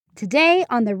Today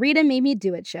on the Rita Made Me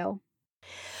Do It show.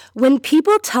 When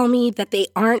people tell me that they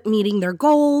aren't meeting their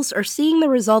goals or seeing the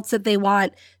results that they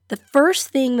want, the first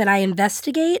thing that I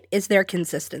investigate is their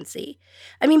consistency.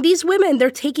 I mean, these women, they're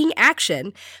taking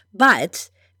action, but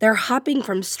they're hopping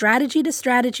from strategy to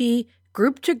strategy,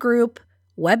 group to group,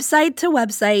 website to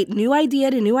website, new idea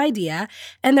to new idea,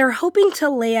 and they're hoping to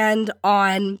land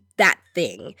on that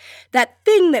thing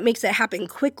that makes it happen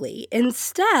quickly,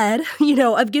 instead,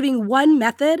 of giving one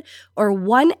method or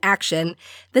one action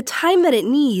the time that it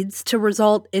needs to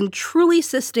result in truly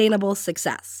sustainable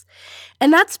success.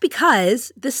 And that's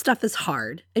because this stuff is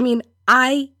hard. I mean,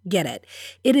 I get it.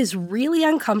 It is really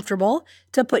uncomfortable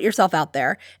to put yourself out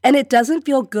there, and it doesn't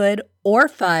feel good or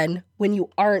fun when you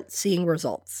aren't seeing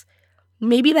results.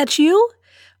 Maybe that's you.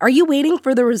 Are you waiting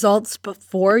for the results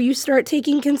before you start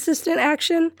taking consistent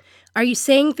action? Are you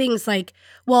saying things like,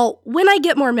 well, when I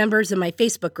get more members in my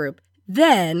Facebook group,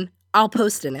 then I'll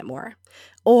post in it more?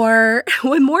 Or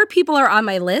when more people are on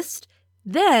my list,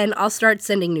 then I'll start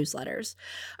sending newsletters.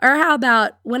 Or how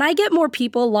about when I get more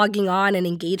people logging on and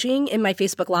engaging in my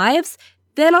Facebook Lives,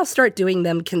 then I'll start doing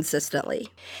them consistently.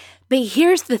 But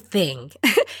here's the thing.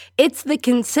 It's the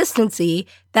consistency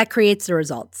that creates the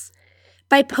results.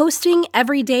 By posting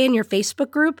every day in your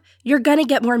Facebook group, you're going to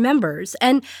get more members.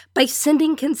 And by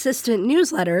sending consistent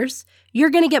newsletters, you're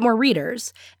going to get more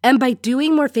readers. And by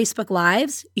doing more Facebook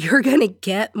Lives, you're going to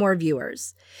get more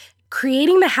viewers.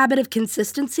 Creating the habit of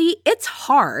consistency, it's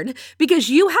hard because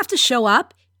you have to show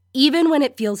up even when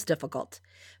it feels difficult.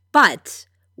 But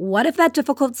what if that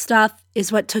difficult stuff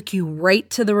is what took you right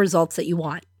to the results that you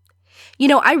want?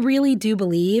 I really do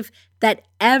believe that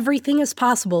everything is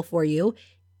possible for you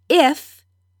if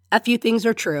a few things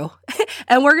are true.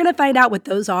 And we're going to find out what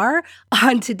those are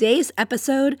on today's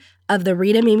episode of the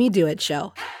Rita Made Me Do It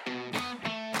show.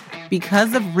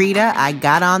 Because of Rita, I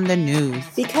got on the news.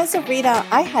 Because of Rita,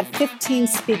 I had 15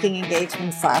 speaking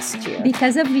engagements last year.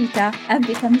 Because of Rita, I've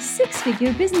become a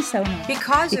 6-figure business owner.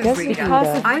 Because of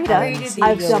Rita,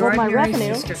 I've doubled my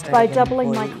revenue by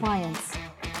doubling my clients.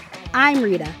 I'm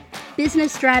Rita,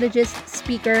 business strategist,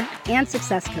 speaker, and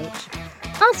success coach.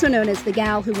 Also known as the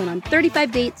gal who went on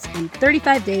 35 dates in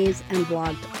 35 days and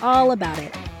blogged all about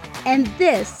it. And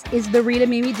this is the Rita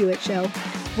Made Me Do It show,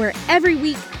 where every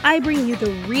week I bring you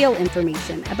the real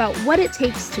information about what it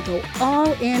takes to go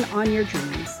all in on your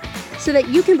dreams so that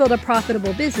you can build a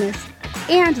profitable business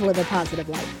and live a positive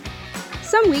life.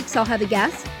 Some weeks I'll have a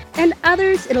guest, and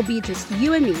others it'll be just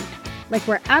you and me, like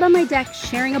we're out on my deck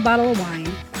sharing a bottle of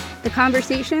wine. The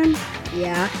conversation,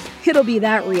 yeah, it'll be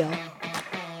that real.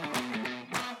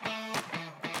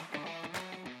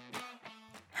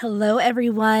 Hello,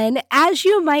 everyone. As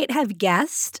you might have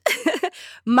guessed,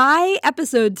 my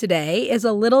episode today is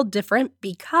a little different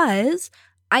because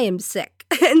I am sick.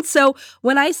 And so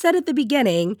when I said at the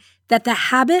beginning that the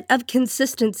habit of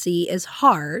consistency is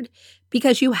hard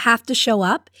because you have to show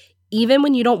up even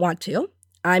when you don't want to,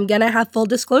 I'm going to have full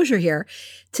disclosure here.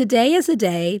 Today is a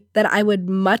day that I would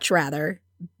much rather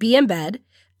be in bed.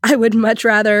 I would much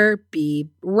rather be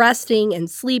resting and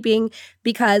sleeping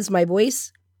because my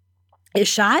voice is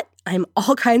shot. I'm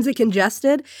all kinds of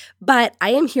congested, but I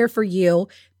am here for you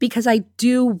because I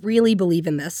do really believe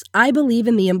in this. I believe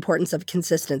in the importance of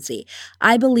consistency.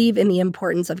 I believe in the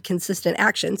importance of consistent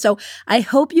action. So I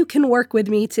hope you can work with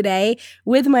me today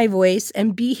with my voice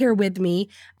and be here with me.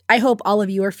 I hope all of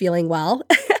you are feeling well.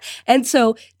 And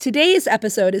so today's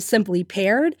episode is simply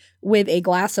paired with a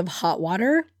glass of hot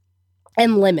water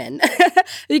and lemon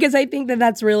because I think that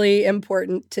that's really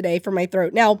important today for my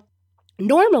throat. Now,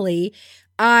 normally,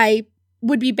 I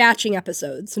would be batching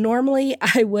episodes. Normally,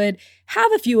 I would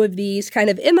have a few of these kind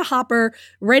of in the hopper,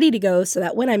 ready to go so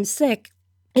that when I'm sick,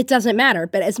 it doesn't matter.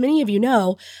 But as many of you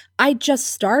know, I just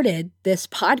started this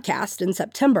podcast in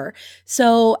September.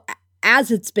 So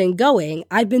as it's been going,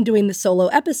 I've been doing the solo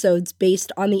episodes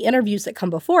based on the interviews that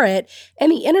come before it,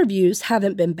 and the interviews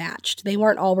haven't been batched. They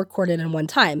weren't all recorded in one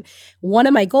time. One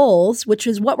of my goals, which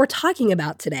is what we're talking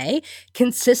about today,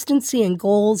 consistency and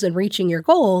goals and reaching your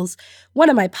goals, one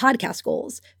of my podcast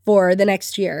goals for the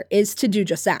next year is to do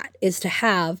just that, is to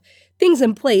have things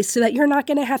in place so that you're not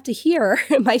going to have to hear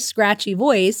my scratchy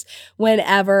voice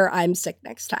whenever I'm sick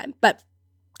next time. But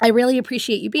I really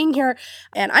appreciate you being here,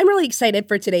 and I'm really excited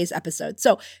for today's episode.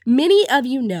 So many of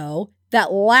you know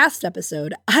that last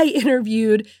episode, I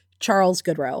interviewed Charles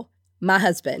Goodrow, my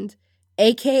husband,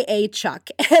 aka Chuck,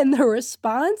 and the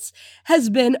response has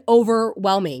been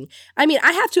overwhelming. I mean,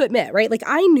 I have to admit, right? Like,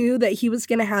 I knew that he was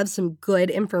going to have some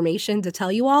good information to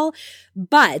tell you all,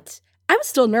 but I was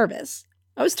still nervous.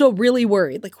 I was still really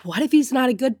worried. Like, what if he's not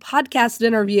a good podcast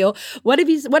interview? What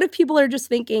if people are just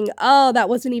thinking, oh, that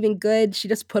wasn't even good. She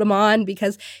just put him on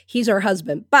because he's her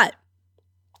husband. But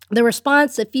the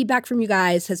response, the feedback from you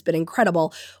guys has been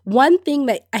incredible. One thing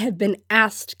that I have been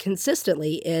asked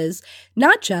consistently is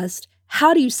not just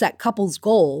how do you set couples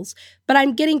goals, but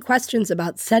I'm getting questions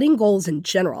about setting goals in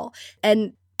general.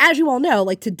 And as you all know,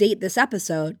 like to date this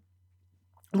episode,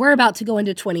 we're about to go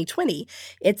into 2020.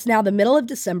 It's now the middle of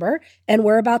December, and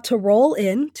we're about to roll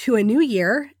into a new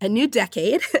year, a new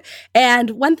decade.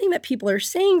 And one thing that people are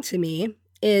saying to me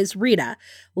is, Rita,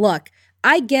 look,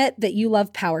 I get that you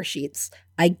love Power Sheets.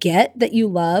 I get that you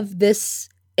love this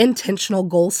intentional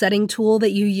goal setting tool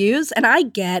that you use, and I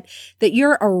get that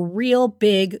you're a real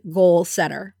big goal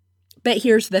setter. But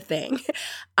here's the thing.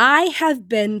 I have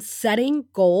been setting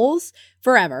goals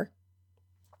forever,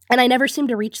 and I never seem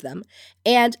to reach them.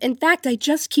 And in fact, I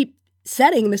just keep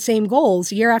setting the same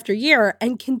goals year after year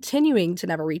and continuing to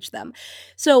never reach them.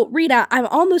 So, Rita, I'm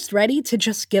almost ready to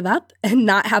just give up and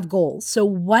not have goals. So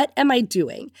what am I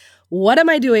doing? What am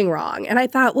I doing wrong? And I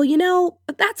thought, well,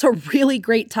 that's a really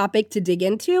great topic to dig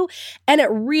into. And it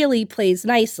really plays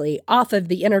nicely off of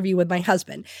the interview with my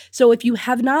husband. So if you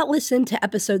have not listened to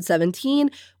episode 17,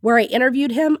 where I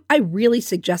interviewed him, I really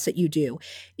suggest that you do.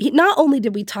 Not only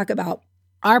did we talk about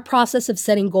our process of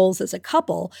setting goals as a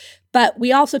couple, but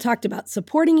we also talked about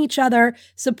supporting each other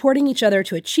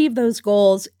to achieve those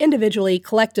goals individually,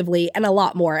 collectively, and a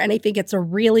lot more. And I think it's a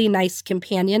really nice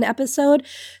companion episode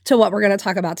to what we're going to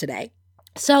talk about today.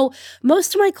 So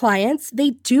most of my clients,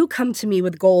 they do come to me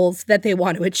with goals that they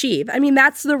want to achieve. I mean,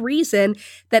 that's the reason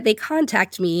that they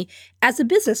contact me as a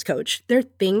business coach. They're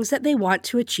things that they want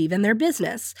to achieve in their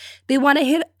business. They want to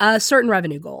hit a certain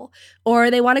revenue goal,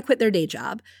 or they want to quit their day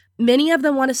job. Many of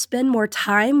them want to spend more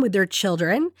time with their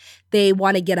children. They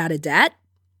want to get out of debt.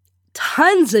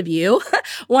 Tons of you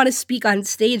want to speak on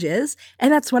stages,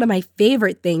 and that's one of my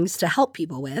favorite things to help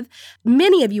people with.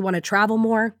 Many of you want to travel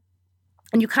more,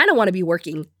 and you kind of want to be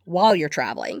working while you're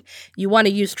traveling. You want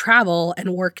to use travel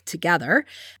and work together.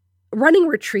 Running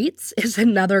retreats is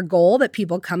another goal that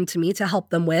people come to me to help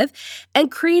them with,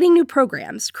 and creating new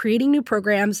programs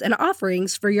and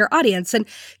offerings for your audience. And,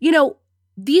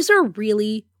 these are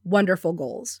really wonderful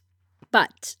goals.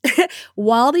 But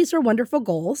while these are wonderful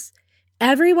goals,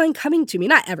 everyone coming to me,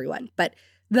 not everyone, but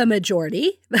the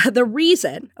majority, the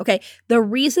reason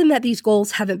that these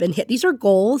goals haven't been hit, these are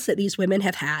goals that these women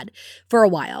have had for a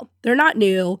while. They're not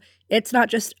new. It's not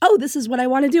just, oh, this is what I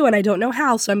want to do and I don't know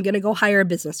how, so I'm going to go hire a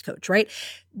business coach, right?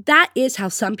 That is how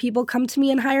some people come to me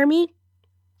and hire me.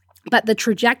 But the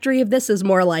trajectory of this is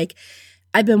more like,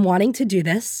 I've been wanting to do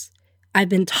this. I've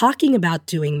been talking about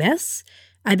doing this.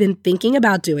 I've been thinking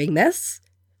about doing this.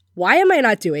 Why am I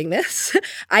not doing this?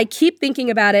 I keep thinking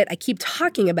about it. I keep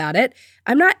talking about it.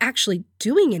 I'm not actually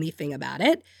doing anything about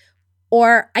it.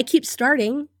 Or I keep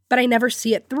starting, but I never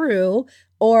see it through.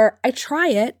 Or I try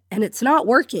it and it's not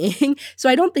working. So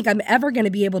I don't think I'm ever going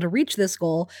to be able to reach this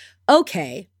goal.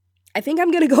 Okay, I think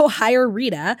I'm going to go hire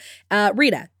Rita.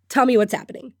 Rita, tell me what's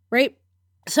happening, right?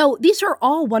 So these are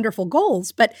all wonderful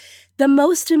goals, but the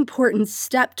most important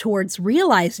step towards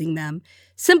realizing them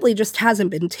simply just hasn't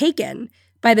been taken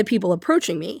by the people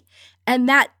approaching me. And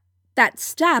that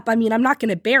step, I'm not going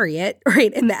to bury it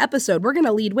right in the episode. We're going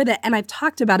to lead with it. And I've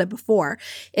talked about it before.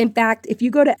 In fact, if you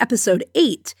go to episode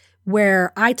 8,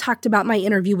 where I talked about my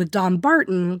interview with Don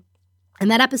Barton,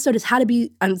 and that episode is how to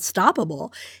be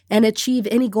unstoppable and achieve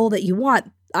any goal that you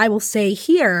want, I will say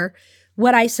here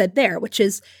what I said there, which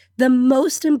is the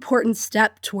most important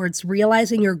step towards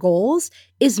realizing your goals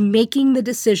is making the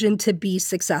decision to be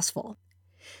successful.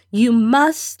 You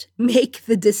must make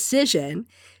the decision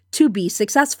to be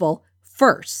successful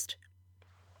first.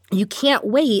 You can't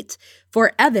wait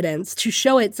for evidence to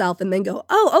show itself and then go,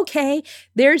 oh, okay,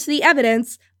 there's the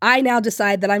evidence. I now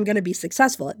decide that I'm going to be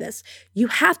successful at this. You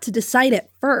have to decide it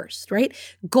first, right?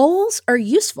 Goals are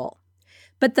useful,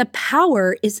 but the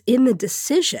power is in the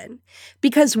decision,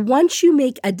 because once you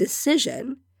make a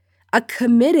decision, a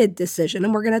committed decision,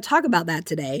 and we're going to talk about that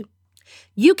today,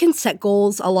 you can set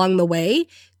goals along the way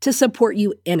to support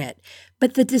you in it.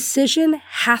 But the decision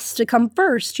has to come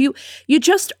first. You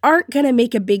just aren't going to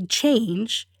make a big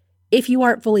change if you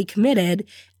aren't fully committed,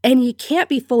 and you can't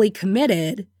be fully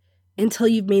committed until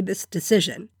you've made this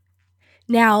decision.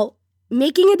 Now,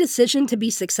 making a decision to be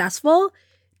successful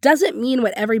doesn't mean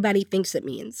what everybody thinks it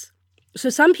means. So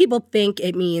some people think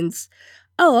it means,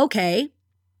 oh, okay,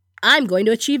 I'm going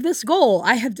to achieve this goal.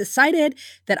 I have decided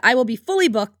that I will be fully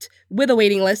booked with a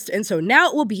waiting list, and so now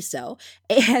it will be so.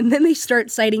 And then they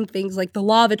start citing things like the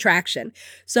law of attraction.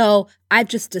 So I've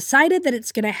just decided that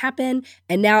it's going to happen,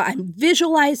 and now I'm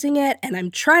visualizing it, and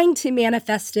I'm trying to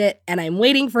manifest it, and I'm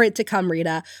waiting for it to come,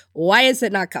 Rita. Why is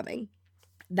it not coming?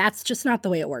 That's just not the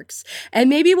way it works. And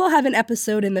maybe we'll have an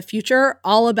episode in the future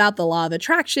all about the law of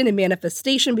attraction and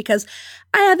manifestation, because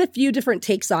I have a few different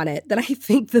takes on it than I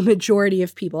think the majority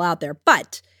of people out there.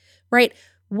 But, right,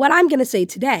 what I'm going to say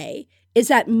today is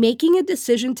that making a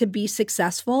decision to be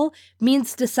successful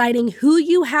means deciding who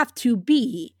you have to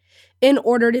be in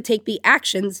order to take the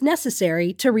actions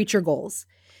necessary to reach your goals.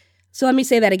 So let me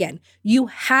say that again. You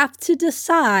have to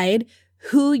decide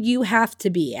who you have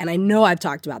to be, and I know I've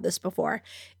talked about this before,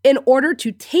 in order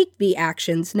to take the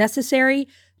actions necessary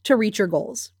to reach your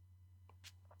goals.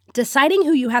 Deciding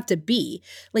who you have to be,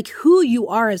 like who you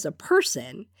are as a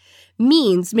person,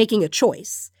 means making a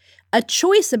choice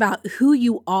about who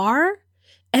you are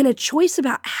and a choice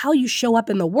about how you show up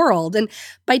in the world. And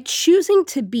by choosing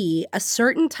to be a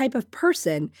certain type of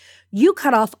person, you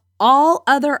cut off all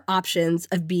other options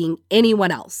of being anyone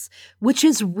else, which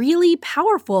is really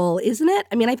powerful, isn't it?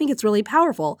 I mean, I think it's really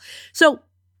powerful. So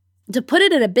to put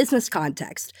it in a business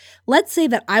context, let's say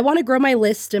that I want to grow my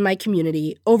list in my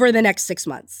community over the next 6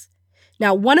 months.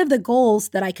 Now, one of the goals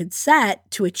that I could set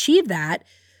to achieve that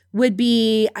would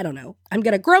be, I don't know, I'm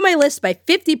going to grow my list by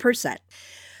 50%.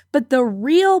 But the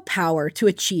real power to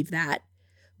achieve that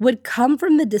would come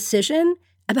from the decision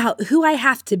about who I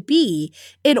have to be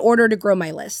in order to grow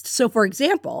my list. So for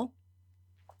example,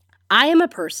 I am a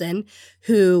person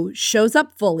who shows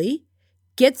up fully,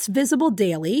 gets visible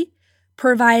daily,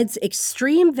 provides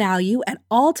extreme value at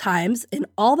all times in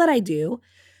all that I do,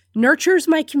 nurtures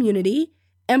my community,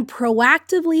 and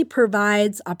proactively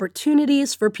provides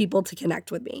opportunities for people to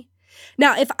connect with me.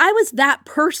 Now, if I was that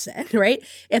person, right?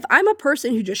 If I'm a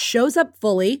person who just shows up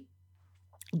fully,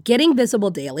 getting visible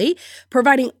daily,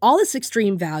 providing all this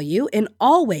extreme value in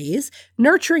all ways,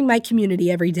 nurturing my community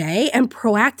every day, and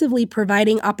proactively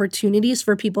providing opportunities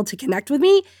for people to connect with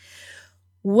me,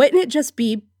 wouldn't it just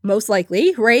be most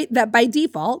likely, right, that by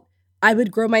default, I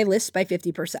would grow my list by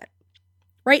 50%,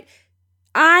 right?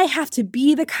 I have to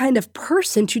be the kind of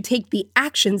person to take the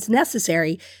actions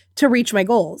necessary to reach my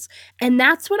goals. And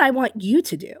that's what I want you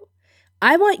to do.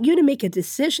 I want you to make a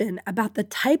decision about the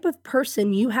type of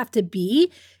person you have to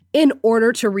be in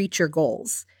order to reach your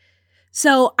goals.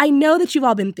 So I know that you've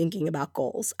all been thinking about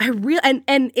goals.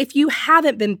 And if you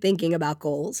haven't been thinking about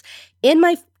goals, in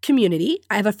my community,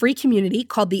 I have a free community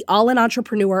called the All In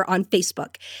Entrepreneur on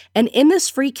Facebook. And in this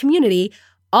free community,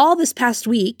 all this past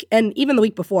week, and even the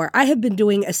week before, I have been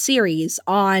doing a series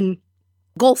on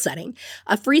goal setting,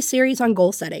 a free series on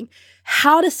goal setting,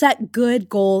 how to set good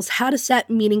goals, how to set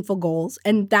meaningful goals.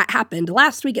 And that happened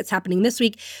last week. It's happening this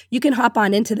week. You can hop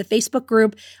on into the Facebook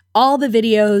group. All the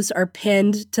videos are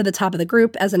pinned to the top of the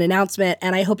group as an announcement,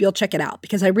 and I hope you'll check it out,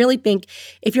 because I really think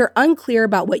if you're unclear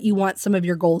about what you want some of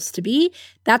your goals to be,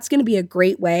 that's going to be a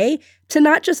great way to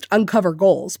not just uncover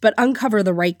goals, but uncover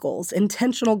the right goals,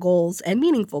 intentional goals, and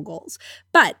meaningful goals.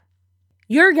 But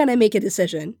you're going to make a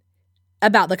decision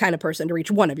about the kind of person to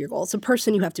reach one of your goals, the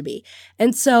person you have to be.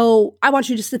 And so I want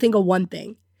you just to think of one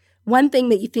thing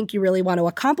that you think you really want to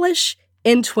accomplish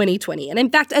in 2020. And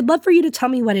in fact, I'd love for you to tell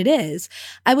me what it is.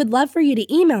 I would love for you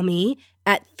to email me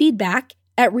at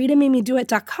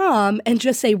feedback@RitaMadeMeDoIt.com and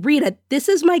just say, Rita, this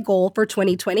is my goal for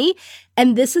 2020,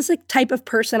 and this is the type of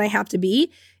person I have to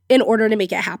be in order to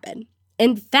make it happen.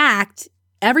 In fact,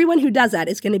 everyone who does that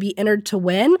is going to be entered to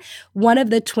win one of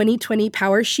the 2020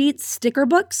 Power Sheets sticker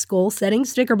books, goal setting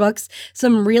sticker books,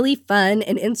 some really fun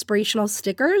and inspirational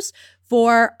stickers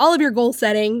for all of your goal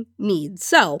setting needs.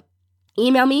 So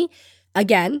email me.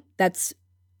 Again, that's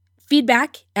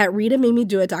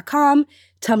feedback@RitaMadeMeDoIt.com.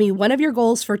 Tell me one of your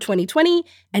goals for 2020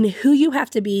 and who you have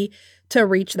to be to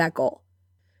reach that goal.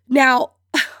 Now,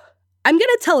 I'm going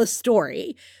to tell a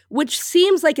story, which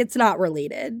seems like it's not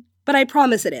related, but I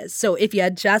promise it is. So if you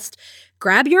just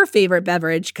grab your favorite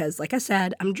beverage, because like I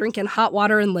said, I'm drinking hot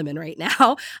water and lemon right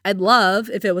now. I'd love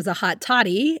if it was a hot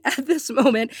toddy at this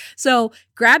moment. So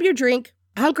grab your drink,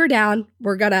 hunker down.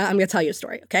 I'm gonna tell you a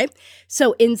story, okay?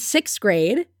 So in 6th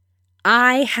grade,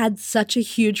 I had such a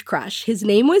huge crush. His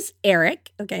name was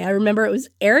Eric. Okay, I remember it was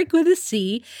Eric with a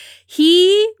C.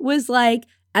 He was like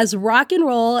as rock and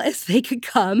roll as they could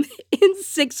come in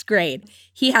 6th grade.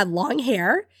 He had long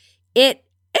hair. It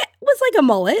was like a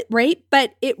mullet, right?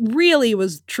 But it really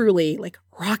was truly like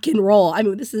rock and roll. I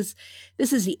mean, this is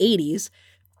the 80s.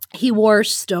 He wore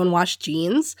stonewashed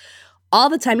jeans, all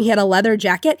the time. He had a leather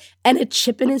jacket and a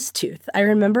chip in his tooth. I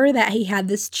remember that he had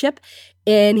this chip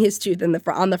in his tooth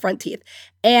on the front teeth.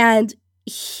 And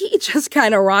he just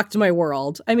kind of rocked my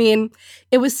world. I mean,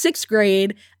 it was 6th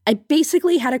grade. I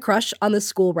basically had a crush on the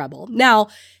school rebel. Now,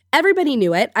 everybody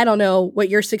knew it. I don't know what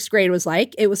your 6th grade was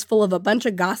like. It was full of a bunch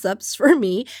of gossips for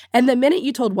me. And the minute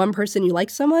you told one person you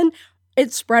liked someone,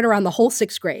 it spread around the whole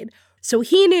 6th grade. So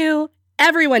he knew,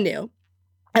 everyone knew.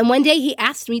 And one day he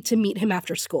asked me to meet him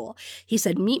after school. He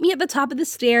said, meet me at the top of the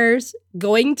stairs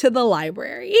going to the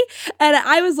library. And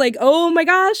I was like, oh my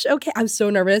gosh, okay. I was so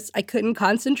nervous. I couldn't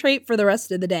concentrate for the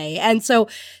rest of the day. And so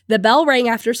the bell rang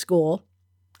after school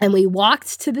and we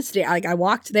walked to the stair. Like I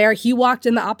walked there, he walked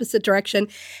in the opposite direction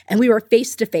and we were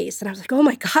face to face. And I was like, oh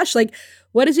my gosh, like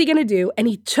what is he going to do? And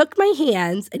he took my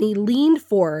hands and he leaned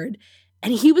forward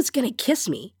and he was going to kiss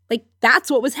me. Like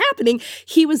that's what was happening.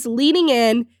 He was leaning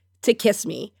in to kiss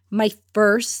me, my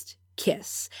first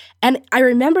kiss. And I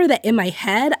remember that in my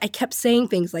head, I kept saying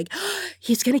things like, oh,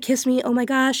 he's going to kiss me. Oh my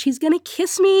gosh, he's going to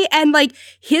kiss me. And like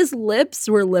his lips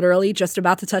were literally just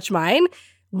about to touch mine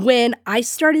when I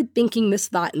started thinking this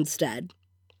thought instead.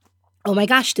 Oh my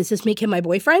gosh, does this make him my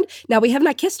boyfriend? Now we have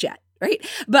not kissed yet, right?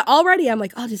 But already I'm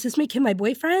like, oh, does this make him my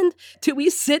boyfriend? Do we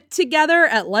sit together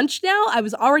at lunch now? I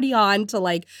was already on to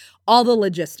like all the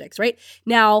logistics, right?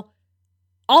 Now,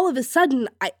 all of a sudden,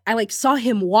 I like saw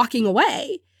him walking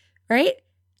away, right?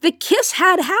 The kiss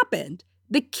had happened.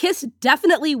 The kiss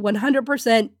definitely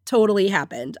 100% totally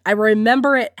happened. I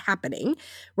remember it happening,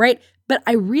 right? But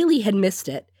I really had missed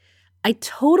it. I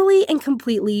totally and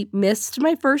completely missed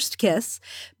my first kiss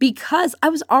because I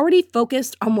was already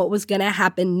focused on what was going to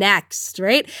happen next,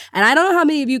 right? And I don't know how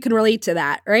many of you can relate to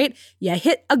that, right? You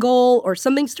hit a goal or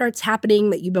something starts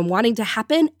happening that you've been wanting to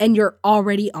happen and you're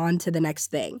already on to the next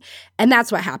thing. And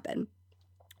that's what happened.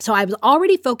 So I was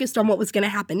already focused on what was going to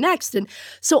happen next. And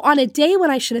so on a day when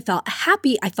I should have felt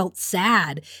happy, I felt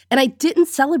sad. And I didn't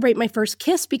celebrate my first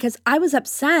kiss because I was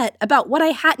upset about what I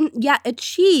hadn't yet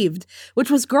achieved, which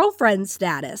was girlfriend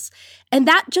status. And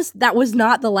that was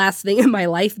not the last thing in my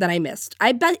life that I missed.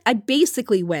 I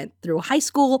basically went through high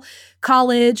school,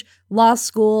 college, law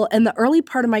school, and the early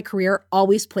part of my career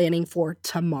always planning for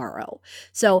tomorrow.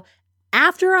 So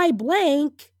after I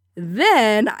blank,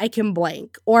 then I can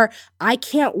blank, or I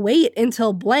can't wait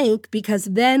until blank because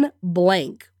then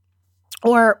blank.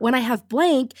 Or when I have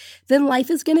blank, then life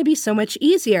is going to be so much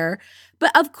easier.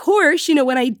 But of course,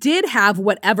 when I did have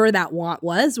whatever that want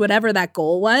was, whatever that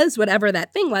goal was, whatever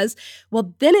that thing was,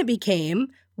 well, then it became,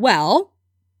 well,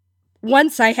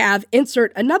 once I have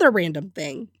insert another random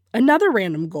thing, another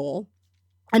random goal,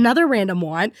 another random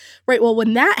want, right? Well,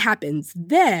 when that happens,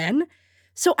 then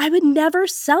so I would never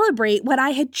celebrate what I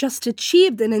had just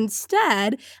achieved. And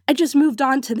instead, I just moved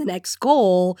on to the next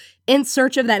goal in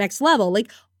search of that next level,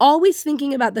 like always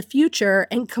thinking about the future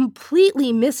and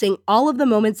completely missing all of the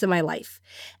moments in my life.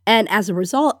 And as a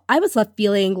result, I was left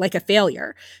feeling like a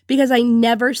failure because I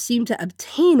never seemed to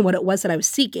obtain what it was that I was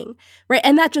seeking, right?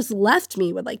 And that just left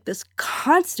me with like this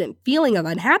constant feeling of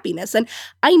unhappiness. And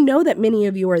I know that many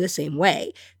of you are the same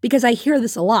way because I hear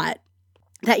this a lot.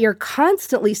 That you're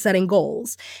constantly setting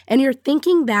goals and you're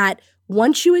thinking that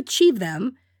once you achieve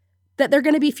them, that there are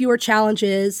going to be fewer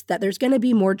challenges, that there's going to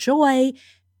be more joy.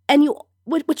 And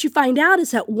what you find out is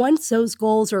that once those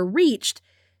goals are reached,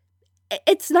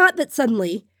 it's not that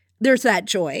suddenly there's that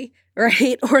joy,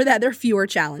 right? Or that there are fewer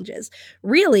challenges.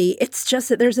 Really, it's just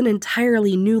that there's an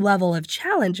entirely new level of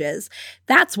challenges.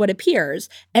 That's what appears.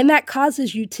 And that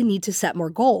causes you to need to set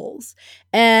more goals.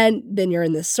 And then you're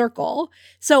in this circle.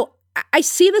 So I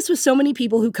see this with so many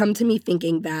people who come to me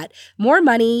thinking that more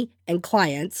money and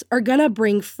clients are going to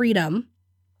bring freedom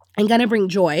and going to bring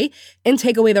joy and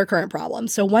take away their current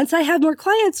problems. So once I have more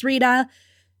clients, Rita,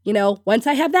 once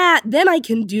I have that, then I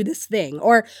can do this thing.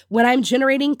 Or when I'm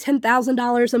generating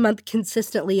 $10,000 a month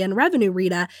consistently in revenue,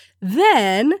 Rita,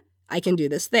 then I can do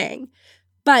this thing.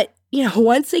 But,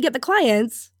 once they get the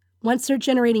clients, once they're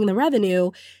generating the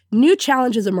revenue, new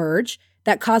challenges emerge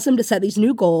that cause them to set these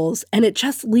new goals, and it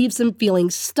just leaves them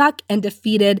feeling stuck and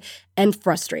defeated and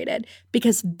frustrated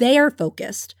because they are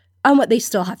focused on what they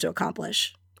still have to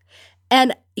accomplish.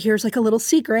 And here's like a little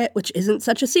secret, which isn't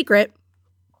such a secret.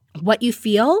 What you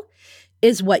feel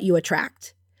is what you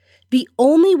attract. The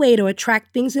only way to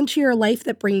attract things into your life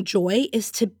that bring joy is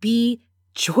to be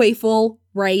joyful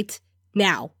right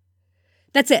now.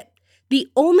 That's it. The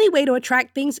only way to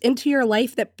attract things into your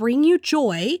life that bring you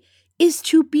joy is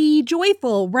to be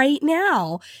joyful right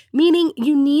now, meaning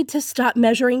you need to stop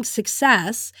measuring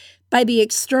success by the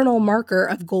external marker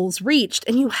of goals reached,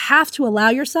 and you have to allow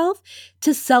yourself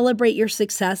to celebrate your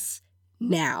success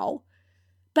now.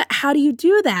 But how do you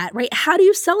do that, right? How do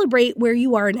you celebrate where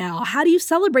you are now? How do you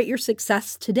celebrate your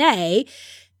success today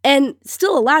and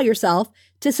still allow yourself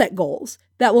to set goals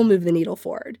that will move the needle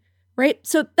forward, right?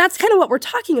 So that's kind of what we're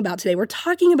talking about today. We're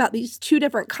talking about these two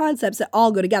different concepts that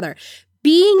all go together.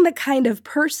 Being the kind of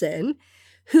person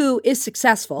who is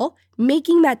successful,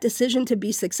 making that decision to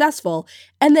be successful,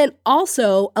 and then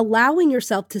also allowing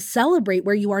yourself to celebrate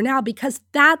where you are now, because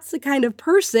that's the kind of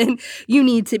person you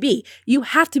need to be. You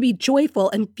have to be joyful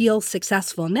and feel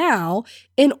successful now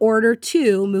in order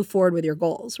to move forward with your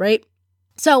goals, right?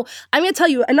 So I'm going to tell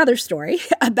you another story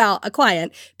about a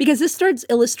client, because this starts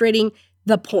illustrating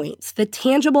the points, the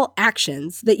tangible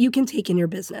actions that you can take in your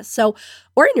business.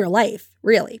 Or in your life,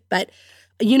 really. But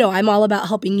I'm all about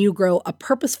helping you grow a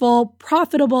purposeful,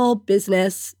 profitable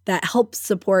business that helps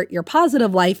support your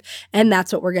positive life. And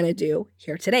that's what we're going to do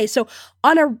here today. So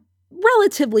on a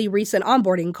relatively recent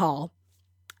onboarding call,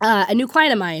 a new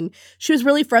client of mine, she was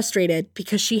really frustrated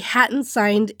because she hadn't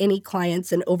signed any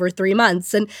clients in over 3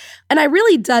 months. And I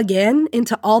really dug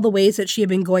into all the ways that she had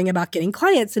been going about getting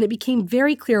clients, and it became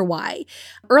very clear why.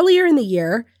 Earlier in the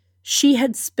year, she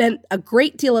had spent a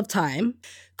great deal of time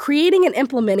creating and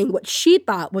implementing what she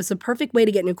thought was the perfect way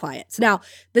to get new clients. Now,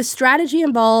 the strategy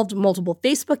involved multiple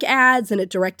Facebook ads, and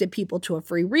it directed people to a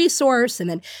free resource. And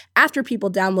then after people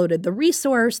downloaded the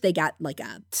resource, they got like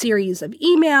a series of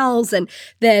emails, and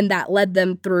then that led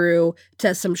them through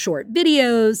to some short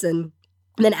videos. And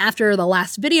then after the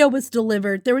last video was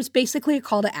delivered, there was basically a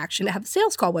call to action to have a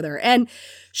sales call with her. And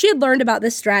she had learned about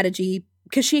this strategy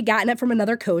because she had gotten it from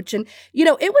another coach. And,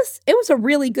 it was a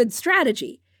really good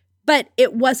strategy. But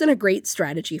it wasn't a great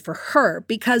strategy for her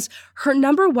because her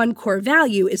number one core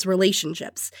value is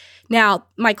relationships. Now,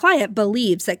 my client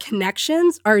believes that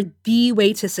connections are the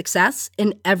way to success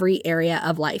in every area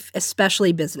of life,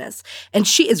 especially business. And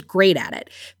she is great at it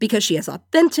because she is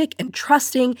authentic and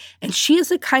trusting, and she is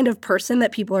the kind of person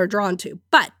that people are drawn to.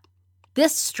 But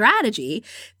this strategy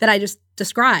that I just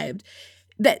described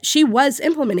that she was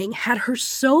implementing had her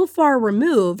so far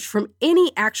removed from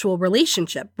any actual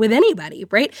relationship with anybody,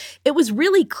 right? It was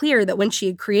really clear that when she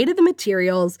had created the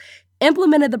materials,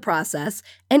 implemented the process,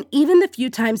 and even the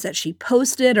few times that she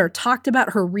posted or talked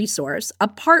about her resource,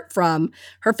 apart from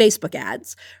her Facebook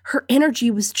ads, her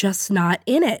energy was just not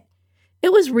in it.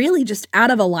 It was really just out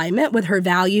of alignment with her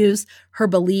values, her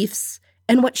beliefs,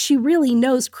 and what she really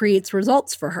knows creates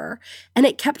results for her. And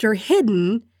it kept her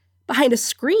hidden behind a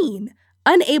screen,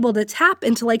 unable to tap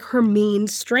into like her main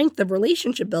strength of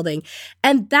relationship building.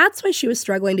 And that's why she was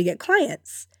struggling to get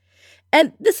clients.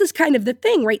 And this is kind of the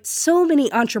thing, right? So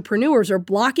many entrepreneurs are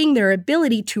blocking their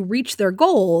ability to reach their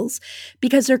goals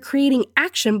because they're creating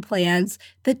action plans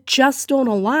that just don't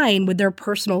align with their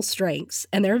personal strengths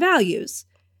and their values.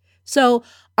 So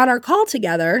on our call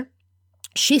together,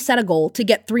 she set a goal to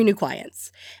get 3 new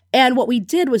clients. And what we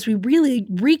did was we really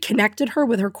reconnected her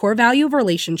with her core value of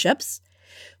relationships.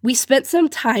 We spent some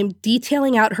time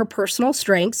detailing out her personal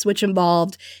strengths, which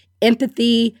involved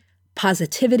empathy,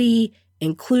 positivity,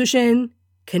 inclusion,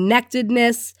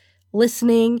 connectedness,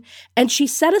 listening, and she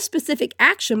set a specific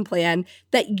action plan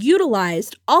that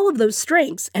utilized all of those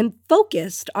strengths and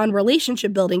focused on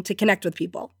relationship building to connect with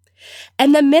people.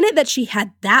 And the minute that she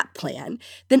had that plan,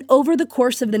 then over the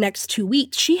course of the next 2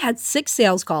 weeks, she had 6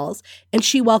 sales calls and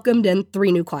she welcomed in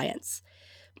 3 new clients.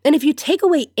 And if you take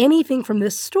away anything from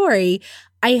this story,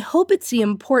 I hope it's the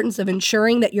importance of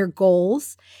ensuring that your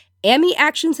goals and the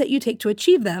actions that you take to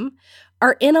achieve them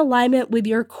are in alignment with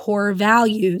your core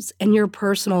values and your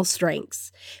personal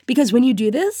strengths. Because when you do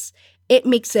this, it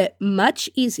makes it much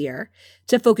easier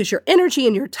to focus your energy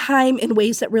and your time in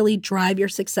ways that really drive your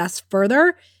success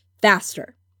further,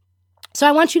 faster. So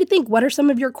I want you to think, what are some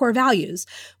of your core values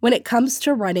when it comes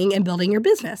to running and building your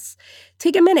business?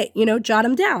 Take a minute, jot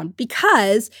them down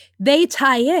because they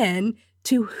tie in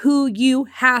to who you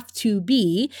have to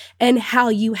be and how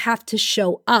you have to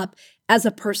show up as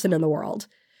a person in the world,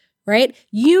 right?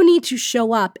 You need to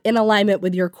show up in alignment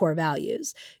with your core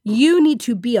values. You need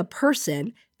to be a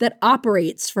person that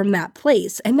operates from that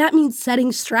place. And that means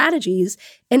setting strategies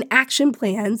and action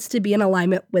plans to be in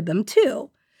alignment with them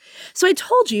too. So I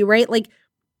told you, right, like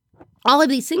all of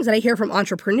these things that I hear from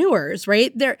entrepreneurs,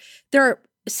 right, they're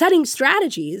setting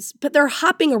strategies, but they're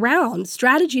hopping around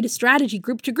strategy to strategy,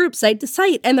 group to group, site to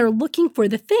site, and they're looking for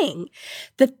the thing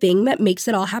that makes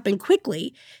it all happen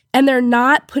quickly. And they're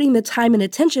not putting the time and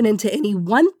attention into any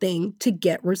one thing to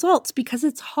get results because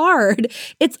it's hard.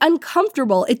 It's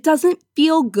uncomfortable. It doesn't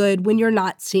feel good when you're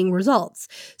not seeing results.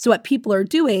 So what people are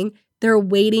doing, they're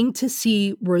waiting to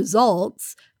see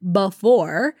results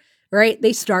before right?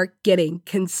 They start getting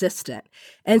consistent.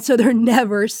 And so they're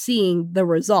never seeing the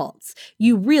results.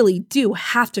 You really do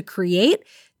have to create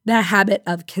the habit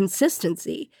of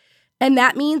consistency. And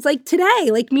that means like today,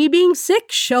 like me being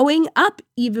sick, showing up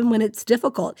even when it's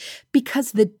difficult,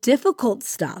 because the difficult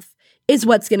stuff is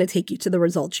what's going to take you to the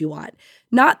results you want,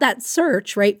 not that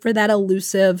search, right, for that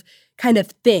elusive kind of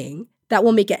thing that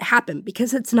will make it happen,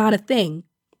 because it's not a thing.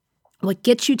 What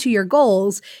gets you to your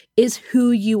goals is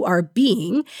who you are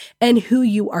being, and who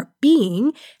you are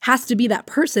being has to be that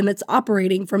person that's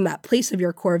operating from that place of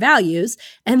your core values,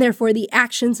 and therefore the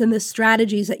actions and the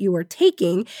strategies that you are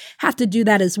taking have to do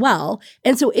that as well.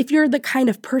 And so if you're the kind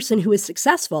of person who is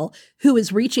successful, who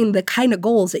is reaching the kind of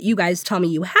goals that you guys tell me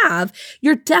you have,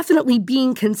 you're definitely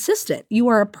being consistent. You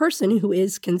are a person who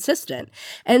is consistent.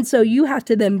 And so you have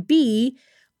to then be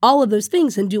all of those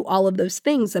things and do all of those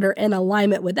things that are in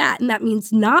alignment with that. And that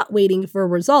means not waiting for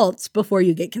results before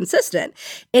you get consistent.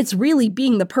 It's really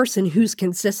being the person who's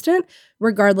consistent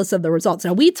regardless of the results.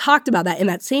 Now, we talked about that in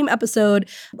that same episode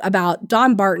about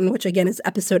Don Barton, which again is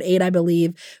episode 8, I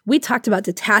believe. We talked about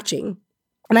detaching.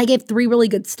 And I gave 3 really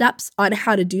good steps on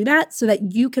how to do that so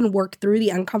that you can work through the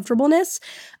uncomfortableness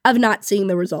of not seeing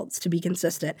the results to be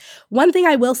consistent. One thing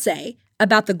I will say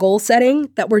about the goal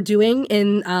setting that we're doing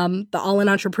in the All-In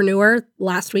Entrepreneur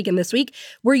last week and this week,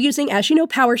 we're using, as you know,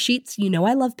 Power Sheets. You know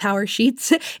I love Power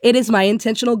Sheets. It is my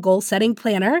intentional goal setting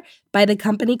planner by the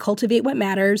company Cultivate What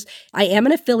Matters. I am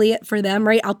an affiliate for them,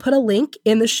 right? I'll put a link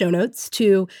in the show notes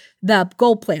to the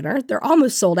goal planner. They're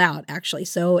almost sold out, actually.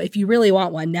 So if you really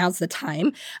want one, now's the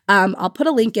time. I'll put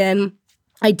a link in.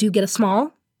 I do get a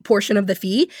small portion of the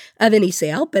fee of any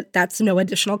sale, but that's no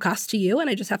additional cost to you. And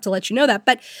I just have to let you know that.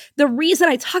 But the reason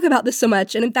I talk about this so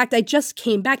much, and in fact, I just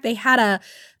came back, they had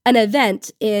an event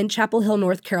in Chapel Hill,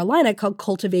 North Carolina called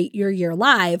Cultivate Your Year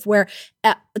Live, where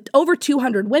over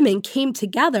 200 women came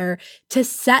together to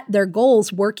set their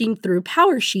goals working through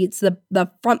Power Sheets,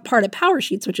 the front part of Power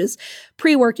Sheets, which is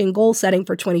pre-work and goal setting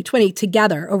for 2020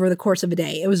 together over the course of a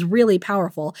day. It was really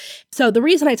powerful. So the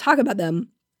reason I talk about them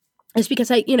is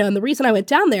because and the reason I went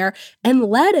down there and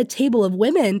led a table of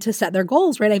women to set their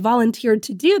goals, right? I volunteered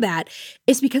to do that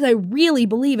is because I really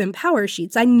believe in Power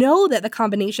Sheets. I know that the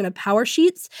combination of Power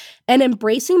Sheets and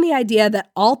embracing the idea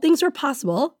that all things are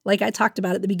possible, like I talked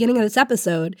about at the beginning of this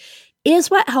episode, is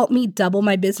what helped me double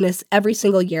my business every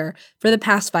single year for the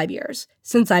past 5 years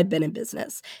since I've been in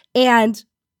business. And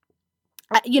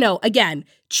again,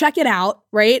 check it out,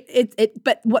 right?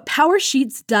 But what Power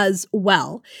Sheets does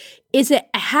well is it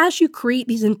has you create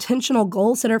these intentional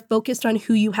goals that are focused on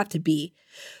who you have to be.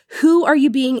 Who are you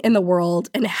being in the world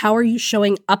and how are you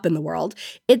showing up in the world?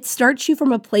 It starts you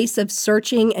from a place of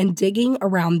searching and digging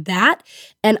around that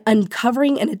and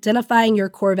uncovering and identifying your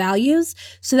core values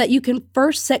so that you can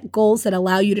first set goals that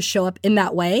allow you to show up in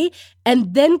that way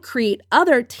and then create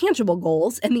other tangible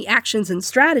goals and the actions and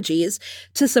strategies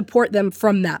to support them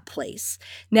from that place.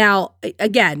 Now,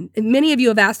 again, many of you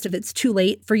have asked if it's too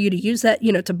late for you to use that,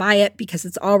 to buy it because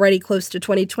it's already close to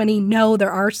 2020. No,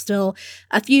 there are still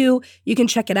a few. You can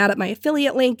check it out at my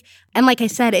affiliate link. And like I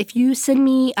said, if you send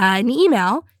me an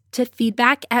email to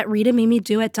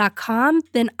feedback@ritamamiedoit.com,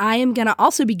 then I am going to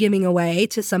also be giving away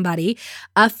to somebody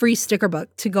a free sticker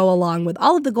book to go along with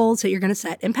all of the goals that you're going to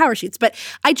set in Power Sheets. But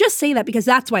I just say that because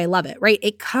that's why I love it, right?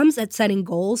 It comes at setting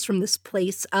goals from this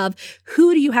place of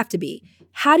who do you have to be?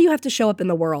 How do you have to show up in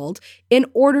the world in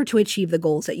order to achieve the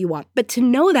goals that you want? But to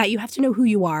know that, you have to know who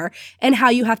you are and how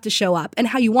you have to show up and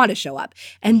how you want to show up.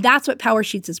 And that's what Power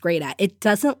Sheets is great at. It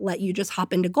doesn't let you just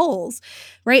hop into goals,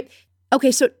 right?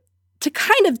 Okay, so to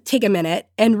kind of take a minute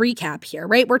and recap here,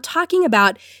 right? We're talking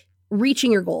about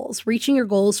reaching your goals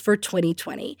for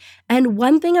 2020. And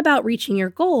one thing about reaching your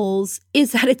goals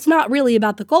is that it's not really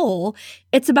about the goal.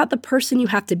 It's about the person you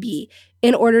have to be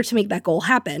in order to make that goal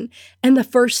happen. And the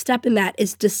first step in that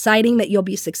is deciding that you'll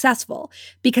be successful,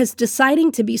 because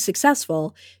deciding to be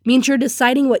successful means you're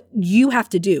deciding what you have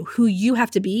to do, who you have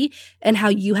to be, and how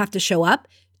you have to show up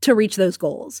to reach those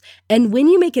goals. And when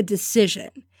you make a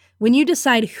decision, when you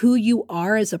decide who you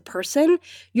are as a person,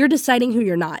 you're deciding who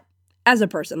you're not as a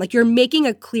person. Like you're making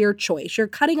a clear choice. You're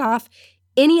cutting off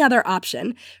any other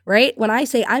option, right? When I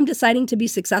say I'm deciding to be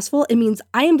successful, it means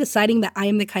I am deciding that I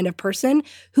am the kind of person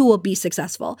who will be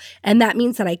successful. And that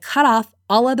means that I cut off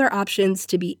all other options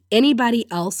to be anybody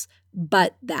else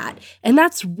but that. And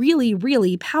that's really,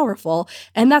 really powerful.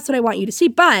 And that's what I want you to see.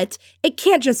 But it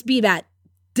can't just be that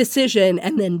decision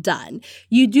and then done.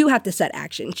 You do have to set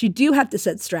actions. You do have to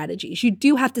set strategies. You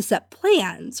do have to set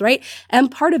plans, right?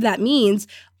 And part of that means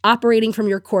operating from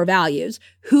your core values,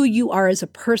 who you are as a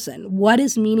person, what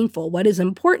is meaningful, what is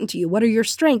important to you, what are your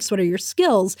strengths, what are your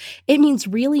skills. It means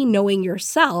really knowing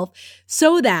yourself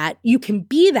so that you can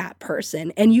be that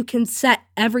person and you can set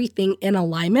everything in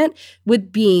alignment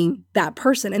with being that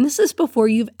person. And this is before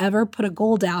you've ever put a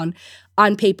goal down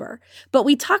on paper. But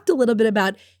we talked a little bit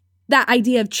about that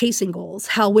idea of chasing goals,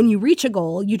 how when you reach a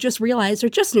goal, you just realize there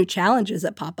are just new challenges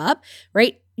that pop up,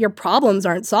 right? Your problems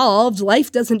aren't solved.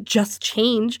 Life doesn't just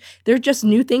change. There are just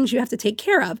new things you have to take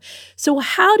care of. So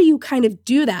how do you kind of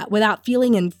do that without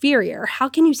feeling inferior? How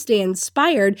can you stay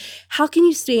inspired? How can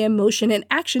you stay in motion and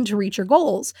action to reach your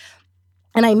goals?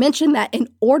 And I mentioned that in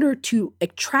order to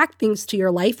attract things to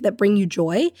your life that bring you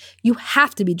joy, you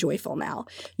have to be joyful now.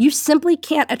 You simply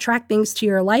can't attract things to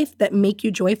your life that make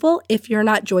you joyful if you're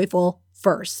not joyful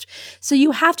first. So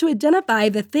you have to identify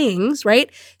the things,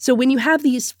 right? So when you have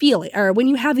these when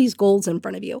you have these goals in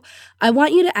front of you, I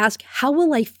want you to ask, how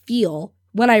will I feel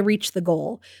when I reach the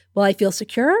goal? Will I feel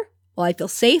secure? Will I feel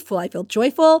safe? Will I feel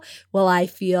joyful? Will I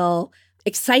feel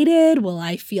excited?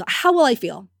 How will I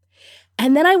feel?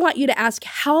 And then I want you to ask,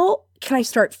 how can I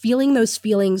start feeling those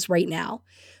feelings right now?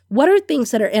 What are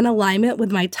things that are in alignment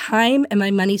with my time and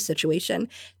my money situation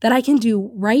that I can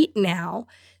do right now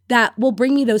that will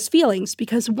bring me those feelings?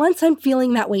 Because once I'm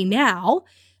feeling that way now,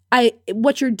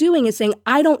 what you're doing is saying,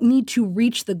 I don't need to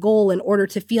reach the goal in order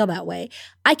to feel that way.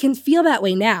 I can feel that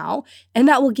way now, and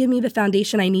that will give me the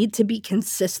foundation I need to be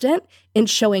consistent in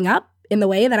showing up in the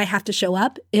way that I have to show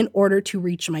up in order to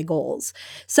reach my goals.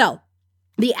 So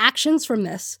the actions from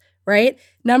this, right?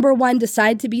 Number one,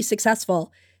 decide to be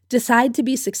successful. Decide to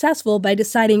be successful by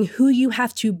deciding who you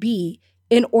have to be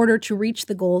in order to reach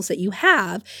the goals that you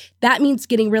have. That means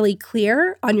getting really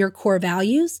clear on your core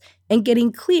values and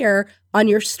getting clear on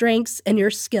your strengths and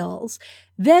your skills.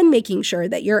 Then making sure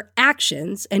that your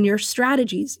actions and your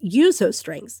strategies use those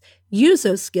strengths, use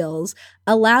those skills,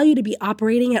 allow you to be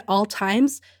operating at all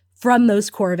times from those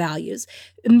core values.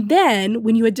 And then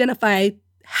when you identify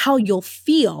how you'll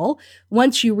feel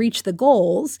once you reach the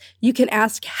goals, you can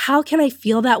ask, how can I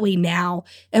feel that way now?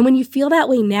 And when you feel that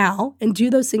way now and do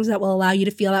those things that will allow you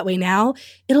to feel that way now,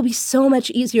 it'll be so much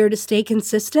easier to stay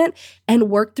consistent and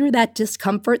work through that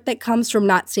discomfort that comes from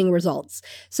not seeing results,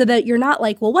 so that you're not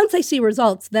like, well, once I see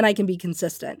results, then I can be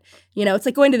consistent. You know, it's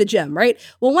like going to the gym, right?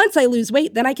 Well, once I lose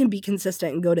weight, then I can be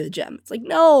consistent and go to the gym. It's like,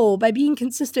 no, by being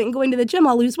consistent and going to the gym,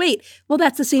 I'll lose weight. Well,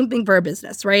 that's the same thing for our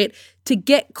business, right? To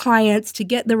get clients, to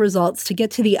get the results, to get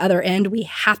to the other end, we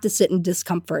have to sit in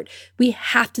discomfort. We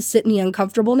have to sit in the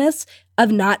uncomfortableness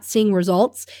of not seeing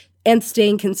results and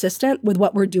staying consistent with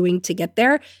what we're doing to get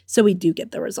there so we do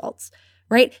get the results,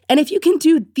 right? And if you can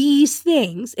do these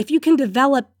things, if you can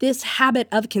develop this habit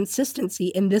of consistency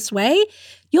in this way,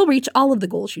 you'll reach all of the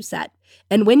goals you set.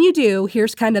 And when you do,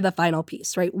 here's kind of the final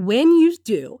piece, right? When you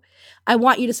do, I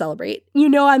want you to celebrate. You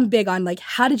know, I'm big on like,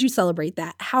 how did you celebrate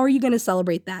that? How are you going to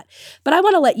celebrate that? But I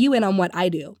want to let you in on what I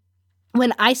do.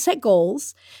 When I set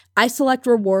goals, I select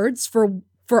rewards for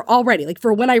already, like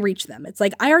for when I reach them. It's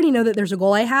like, I already know that there's a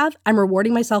goal I have. I'm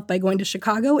rewarding myself by going to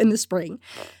Chicago in the spring.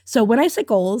 So when I set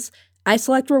goals, I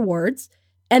select rewards,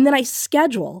 and then I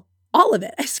schedule all of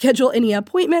it. I schedule any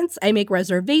appointments, I make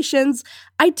reservations,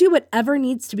 I do whatever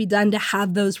needs to be done to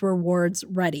have those rewards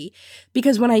ready.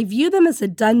 Because when I view them as a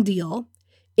done deal,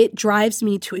 it drives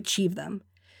me to achieve them.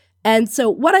 And so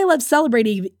what I love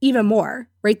celebrating even more,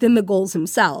 right, than the goals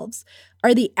themselves,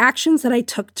 are the actions that I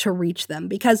took to reach them.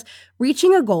 Because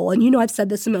reaching a goal, and you know I've said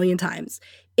this a million times,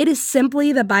 it is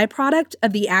simply the byproduct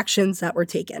of the actions that were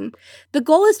taken. The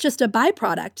goal is just a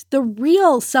byproduct. The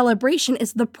real celebration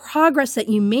is the progress that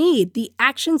you made, the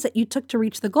actions that you took to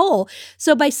reach the goal.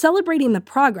 So by celebrating the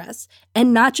progress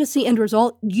and not just the end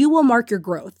result, you will mark your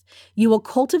growth. You will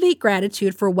cultivate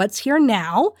gratitude for what's here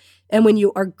now. And when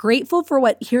you are grateful for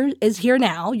what is here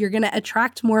now, you're going to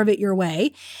attract more of it your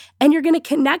way, and you're going to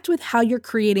connect with how you're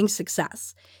creating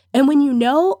success. And when you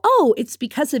know, oh, it's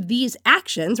because of these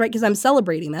actions, right? Because I'm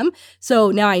celebrating them.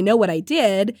 So now I know what I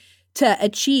did to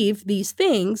achieve these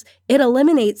things. It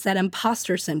eliminates that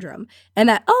imposter syndrome and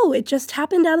that, oh, it just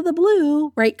happened out of the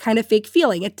blue, right? Kind of fake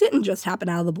feeling. It didn't just happen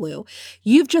out of the blue.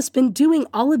 You've just been doing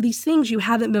all of these things you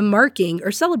haven't been marking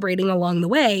or celebrating along the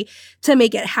way to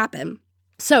make it happen.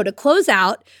 So to close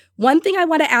out, one thing I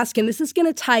want to ask, and this is going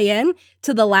to tie in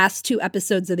to the last 2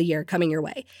 episodes of the year coming your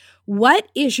way. What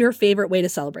is your favorite way to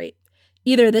celebrate?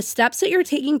 Either the steps that you're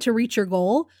taking to reach your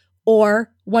goal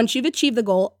or once you've achieved the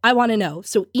goal, I want to know.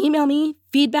 So email me,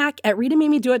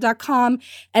 feedback@ritamademedoit.com.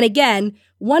 And again,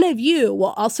 one of you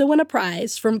will also win a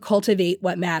prize from Cultivate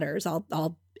What Matters.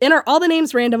 I'll enter all the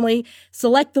names randomly,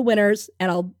 select the winners,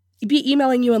 and I'll be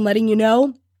emailing you and letting you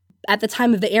know at the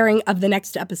time of the airing of the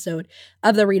next episode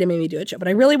of the Rita Made Me Do It show. But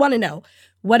I really want to know,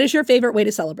 what is your favorite way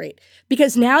to celebrate?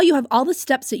 Because now you have all the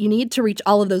steps that you need to reach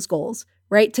all of those goals,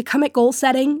 right? To come at goal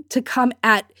setting, to come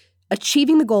at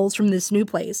achieving the goals from this new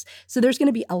place. So there's going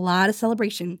to be a lot of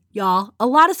celebration, y'all. A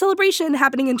lot of celebration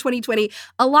happening in 2020.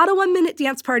 A lot of 1-minute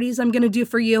dance parties I'm going to do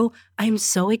for you. I'm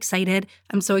so excited.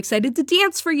 I'm so excited to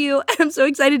dance for you. I'm so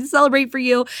excited to celebrate for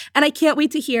you. And I can't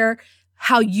wait to hear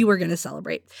how you are going to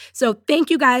celebrate. So thank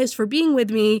you guys for being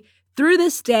with me through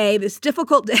this day, this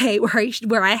difficult day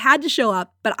where I had to show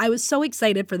up, but I was so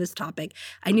excited for this topic.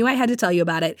 I knew I had to tell you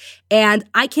about it, and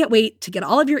I can't wait to get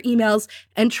all of your emails.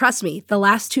 And trust me, the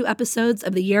last 2 episodes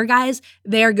of the year, guys,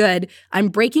 they're good. I'm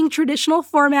breaking traditional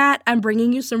format. I'm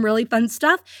bringing you some really fun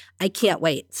stuff. I can't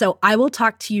wait. So I will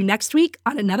talk to you next week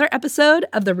on another episode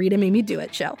of the Rita Made Me Do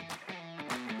It show.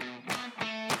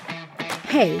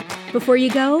 Hey, before you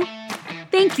go,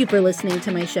 thank you for listening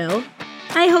to my show.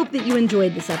 I hope that you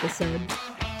enjoyed this episode.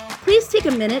 Please take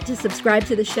a minute to subscribe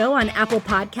to the show on Apple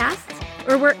Podcasts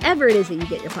or wherever it is that you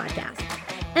get your podcasts,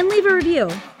 and leave a review.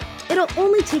 It'll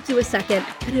only take you a second,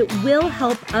 but it will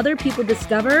help other people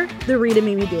discover the Rita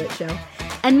Made Me Do It show.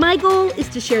 And my goal is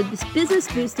to share this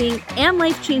business-boosting and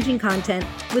life-changing content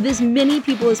with as many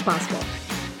people as possible.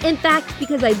 In fact,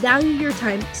 because I value your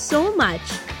time so much,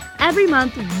 every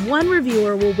month, one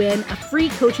reviewer will win a free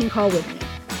coaching call with me.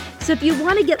 So if you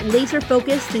want to get laser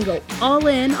focused and go all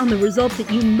in on the results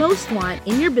that you most want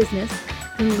in your business,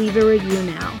 then leave a review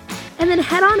now. And then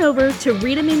head on over to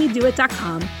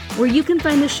ritamademedouit.com where you can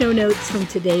find the show notes from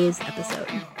today's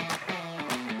episode.